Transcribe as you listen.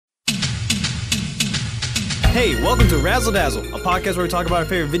Hey, welcome to Razzle Dazzle, a podcast where we talk about our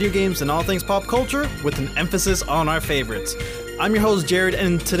favorite video games and all things pop culture with an emphasis on our favorites. I'm your host, Jared, and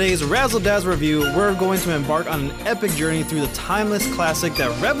in today's Razzle Dazzle review, we're going to embark on an epic journey through the timeless classic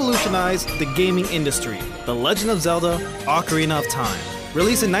that revolutionized the gaming industry, The Legend of Zelda: Ocarina of Time.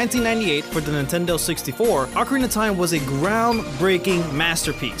 Released in 1998 for the Nintendo 64, Ocarina of Time was a groundbreaking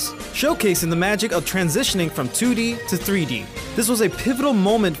masterpiece, showcasing the magic of transitioning from 2D to 3D. This was a pivotal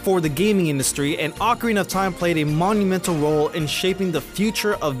moment for the gaming industry, and Ocarina of Time played a monumental role in shaping the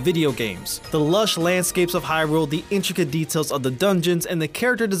future of video games. The lush landscapes of Hyrule, the intricate details of the dungeons, and the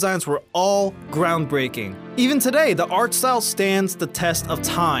character designs were all groundbreaking. Even today, the art style stands the test of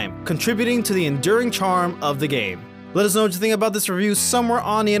time, contributing to the enduring charm of the game. Let us know what you think about this review somewhere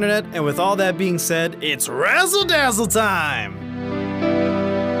on the internet, and with all that being said, it's Razzle Dazzle time!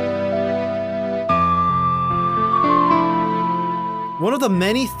 One of the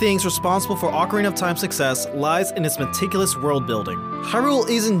many things responsible for Ocarina of Time's success lies in its meticulous world building. Hyrule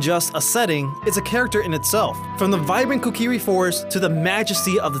isn't just a setting, it's a character in itself. From the vibrant Kokiri Forest to the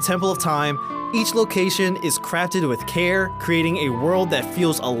majesty of the Temple of Time, each location is crafted with care, creating a world that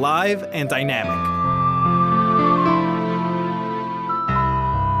feels alive and dynamic.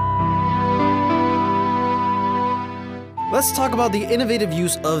 Let's talk about the innovative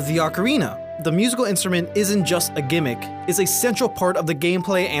use of the ocarina. The musical instrument isn't just a gimmick, it's a central part of the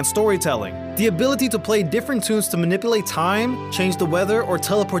gameplay and storytelling. The ability to play different tunes to manipulate time, change the weather, or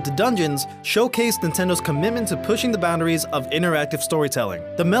teleport to dungeons showcased Nintendo's commitment to pushing the boundaries of interactive storytelling.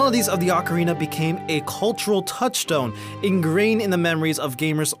 The melodies of the ocarina became a cultural touchstone ingrained in the memories of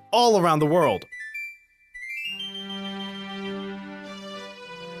gamers all around the world.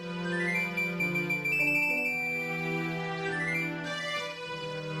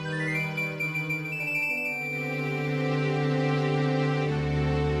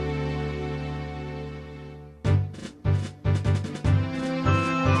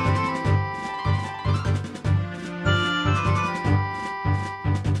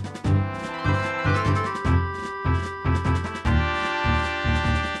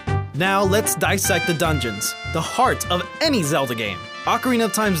 Now let's dissect the dungeons, the heart of any Zelda game. Ocarina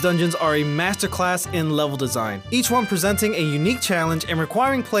of Time's dungeons are a masterclass in level design, each one presenting a unique challenge and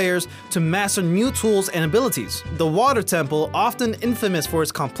requiring players to master new tools and abilities. The Water Temple, often infamous for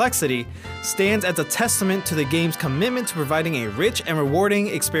its complexity, stands as a testament to the game's commitment to providing a rich and rewarding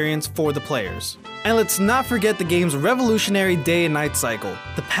experience for the players. And let's not forget the game's revolutionary day and night cycle.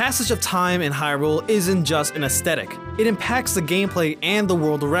 The passage of time in Hyrule isn't just an aesthetic. It impacts the gameplay and the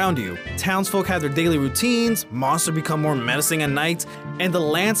world around you. Townsfolk have their daily routines, monsters become more menacing at night, and the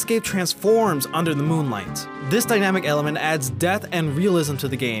landscape transforms under the moonlight. This dynamic element adds depth and realism to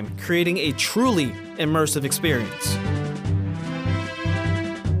the game, creating a truly immersive experience.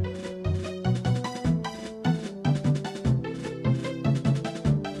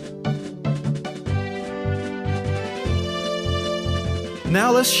 Now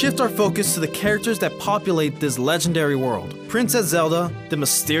let's shift our focus to the characters that populate this legendary world. Princess Zelda, the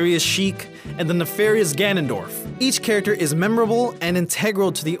mysterious Sheik, and the nefarious Ganondorf. Each character is memorable and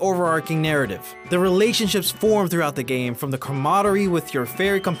integral to the overarching narrative. The relationships formed throughout the game, from the camaraderie with your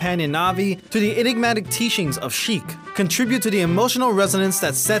fairy companion Navi to the enigmatic teachings of Sheik, contribute to the emotional resonance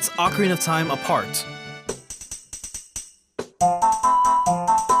that sets Ocarina of Time apart.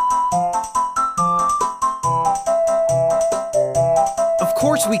 Of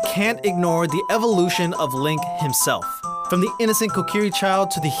course, we can't ignore the evolution of Link himself. From the innocent Kokiri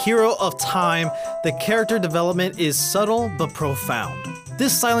child to the hero of time, the character development is subtle but profound.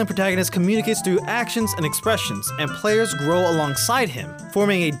 This silent protagonist communicates through actions and expressions, and players grow alongside him,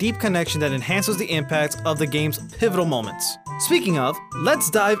 forming a deep connection that enhances the impact of the game's pivotal moments. Speaking of, let's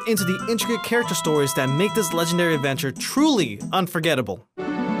dive into the intricate character stories that make this legendary adventure truly unforgettable.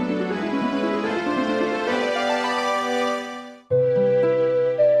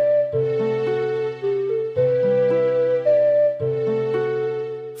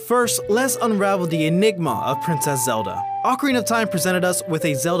 First, let's unravel the enigma of Princess Zelda. Ocarina of Time presented us with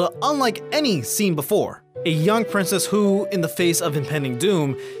a Zelda unlike any seen before. A young princess who, in the face of impending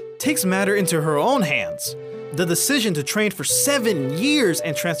doom, takes matter into her own hands. The decision to train for 7 years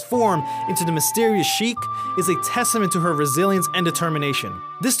and transform into the mysterious Sheik is a testament to her resilience and determination.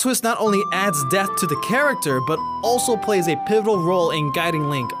 This twist not only adds depth to the character, but also plays a pivotal role in guiding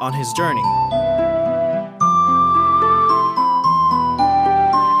Link on his journey.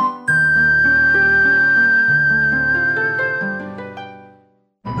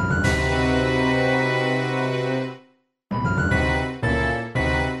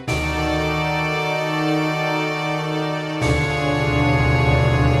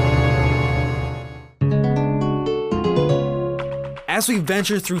 As we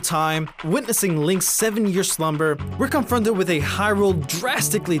venture through time, witnessing Link's 7-year slumber, we're confronted with a Hyrule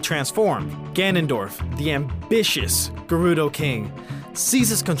drastically transformed. Ganondorf, the ambitious Gerudo King,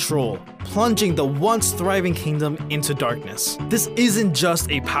 seizes control, plunging the once thriving kingdom into darkness. This isn't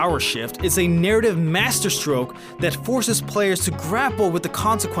just a power shift, it's a narrative masterstroke that forces players to grapple with the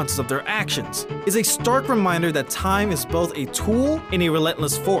consequences of their actions. It's a stark reminder that time is both a tool and a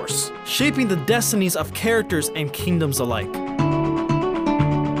relentless force, shaping the destinies of characters and kingdoms alike.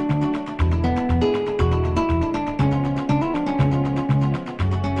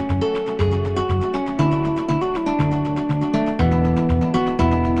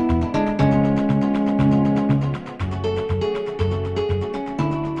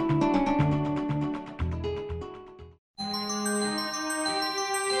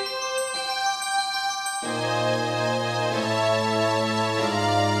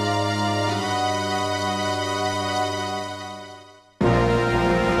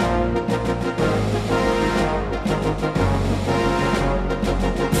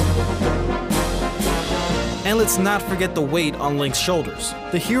 And let's not forget the weight on Link's shoulders.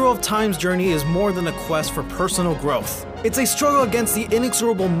 The hero of Time's journey is more than a quest for personal growth. It's a struggle against the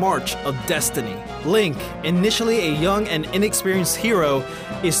inexorable march of destiny. Link, initially a young and inexperienced hero,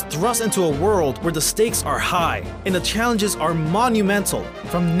 is thrust into a world where the stakes are high and the challenges are monumental.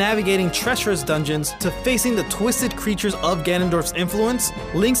 From navigating treacherous dungeons to facing the twisted creatures of Ganondorf's influence,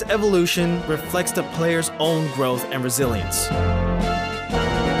 Link's evolution reflects the player's own growth and resilience.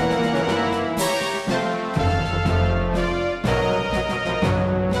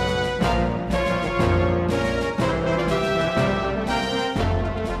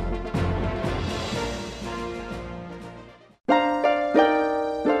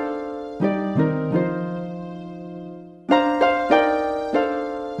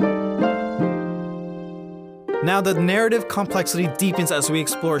 Now, the narrative complexity deepens as we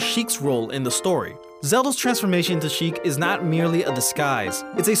explore Sheik's role in the story. Zelda's transformation into Sheik is not merely a disguise,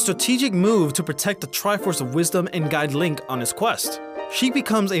 it's a strategic move to protect the Triforce of Wisdom and guide Link on his quest. Sheik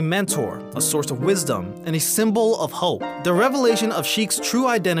becomes a mentor, a source of wisdom, and a symbol of hope. The revelation of Sheik's true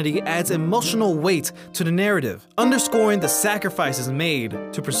identity adds emotional weight to the narrative, underscoring the sacrifices made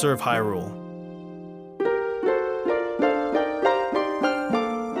to preserve Hyrule.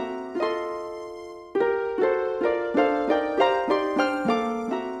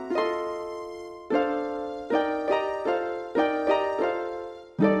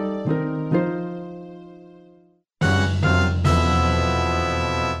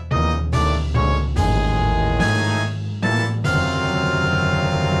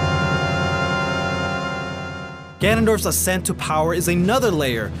 Ganondorf's ascent to power is another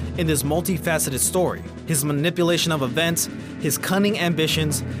layer in this multifaceted story. His manipulation of events, his cunning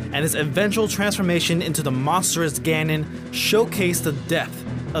ambitions, and his eventual transformation into the monstrous Ganon showcase the depth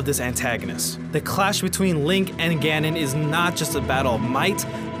of this antagonist. The clash between Link and Ganon is not just a battle of might,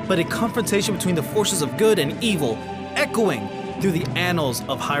 but a confrontation between the forces of good and evil, echoing through the annals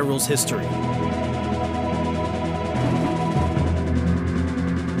of Hyrule's history.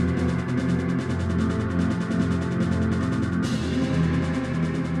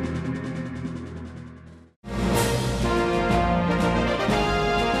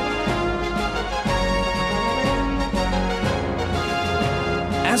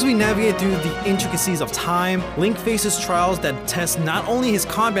 As we navigate through the intricacies of time, Link faces trials that test not only his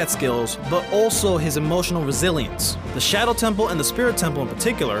combat skills, but also his emotional resilience. The Shadow Temple and the Spirit Temple in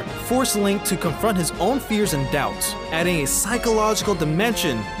particular force Link to confront his own fears and doubts, adding a psychological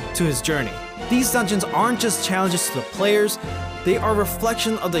dimension to his journey. These dungeons aren't just challenges to the players, they are a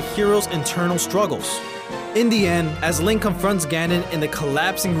reflection of the hero's internal struggles. In the end, as Link confronts Ganon in the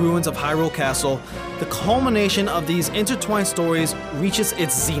collapsing ruins of Hyrule Castle, the culmination of these intertwined stories reaches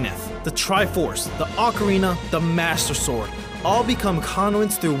its zenith. The Triforce, the Ocarina, the Master Sword, all become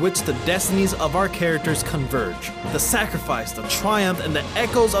conduits through which the destinies of our characters converge. The sacrifice, the triumph, and the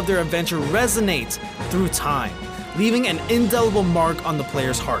echoes of their adventure resonate through time, leaving an indelible mark on the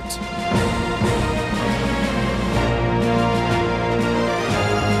player's heart.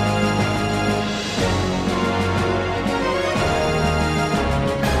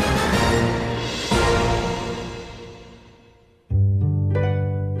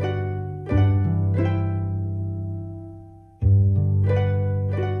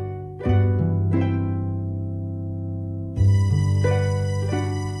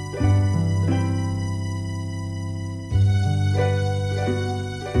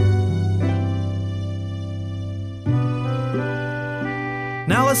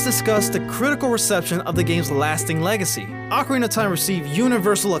 let's discuss the critical reception of the game's lasting legacy. Ocarina of Time received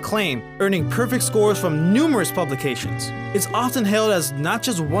universal acclaim, earning perfect scores from numerous publications. It's often hailed as not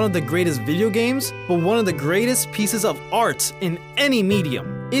just one of the greatest video games, but one of the greatest pieces of art in any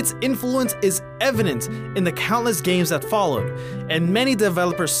medium. Its influence is evident in the countless games that followed, and many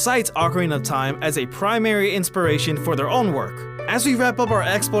developers cite Ocarina of Time as a primary inspiration for their own work. As we wrap up our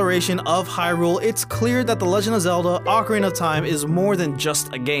exploration of Hyrule, it's clear that The Legend of Zelda: Ocarina of Time is more than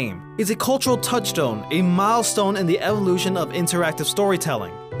just a game. It's a cultural touchstone, a milestone in the evolution of interactive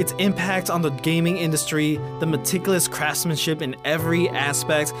storytelling. Its impact on the gaming industry, the meticulous craftsmanship in every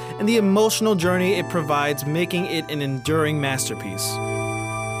aspect, and the emotional journey it provides, making it an enduring masterpiece.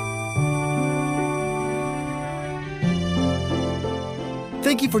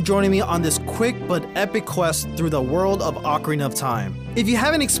 Thank you for joining me on this quick but epic quest through the world of Ocarina of Time. If you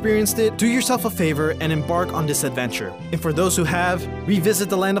haven't experienced it, do yourself a favor and embark on this adventure. And for those who have, revisit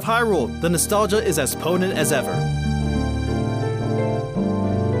the land of Hyrule. The nostalgia is as potent as ever.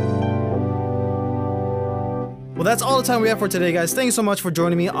 Well, that's all the time we have for today, guys. Thank you so much for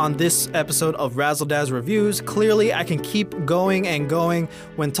joining me on this episode of Razzle Dazzle Reviews. Clearly, I can keep going and going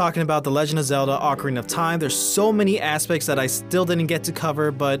when talking about The Legend of Zelda: Ocarina of Time. There's so many aspects that I still didn't get to cover,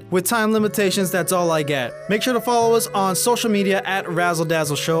 but with time limitations, that's all I get. Make sure to follow us on social media at Razzle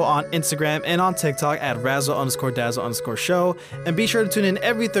Dazzle Show on Instagram and on TikTok at Razzle_Dazzle_Show. And be sure to tune in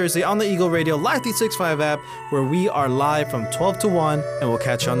every Thursday on the Eagle Radio Live 365 app, where we are live from 12 to 1, and we'll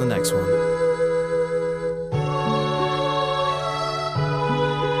catch you on the next one.